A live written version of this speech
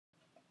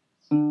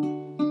Well,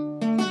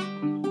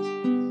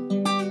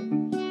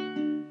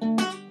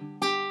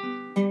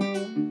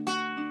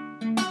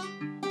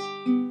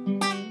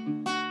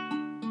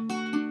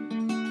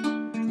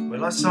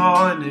 I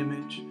saw an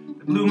image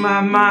that blew my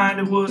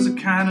mind. It was the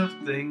kind of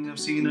thing I've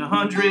seen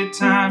 100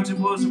 times. It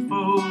was a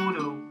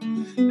photo,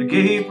 a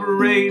gay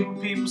parade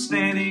with people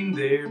standing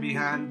there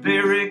behind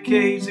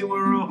barricades. They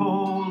were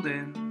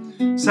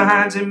a-holding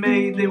signs they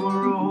made. They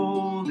were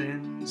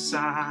a-holding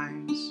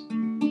signs.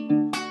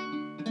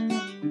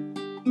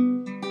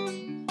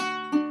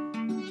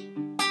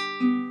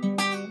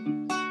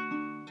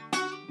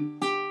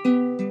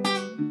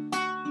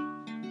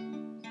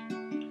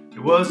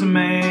 There was a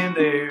man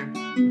there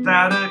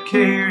without a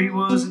care. He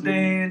was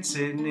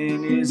dancing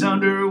in his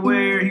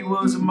underwear. He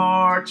was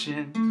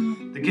marching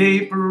the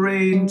gay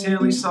parade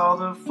until he saw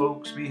the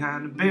folks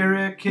behind the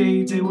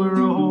barricades. They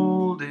were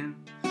a-holding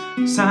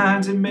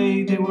signs they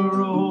made. They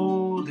were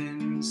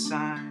a-holding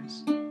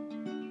signs.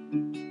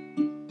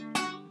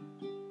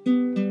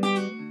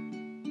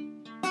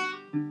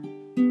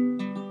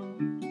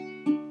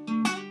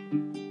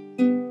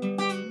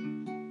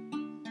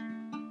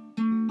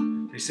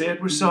 They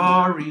said, "We're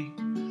sorry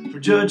for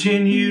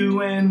judging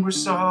you, and we're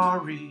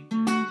sorry.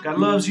 God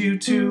loves you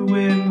too,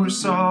 and we're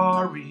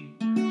sorry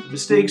for the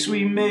mistakes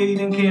we made,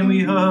 and can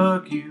we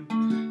hug you?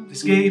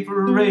 This gay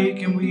parade,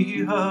 can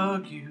we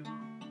hug you?"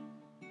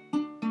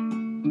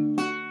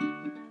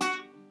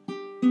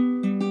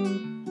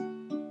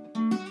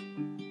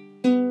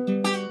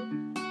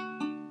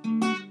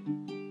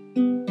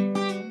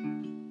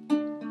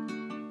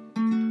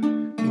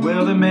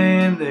 Well, the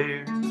man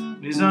there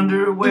in his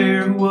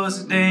underwear who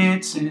was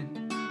dancing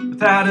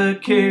without a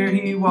care,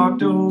 he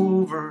walked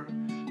over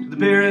to the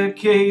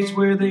barricades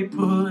where they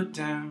put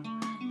down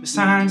the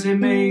signs they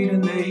made,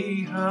 and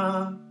they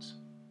hugged,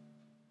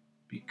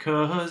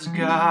 because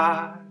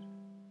God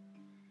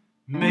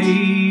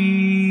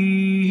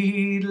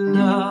made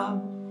love.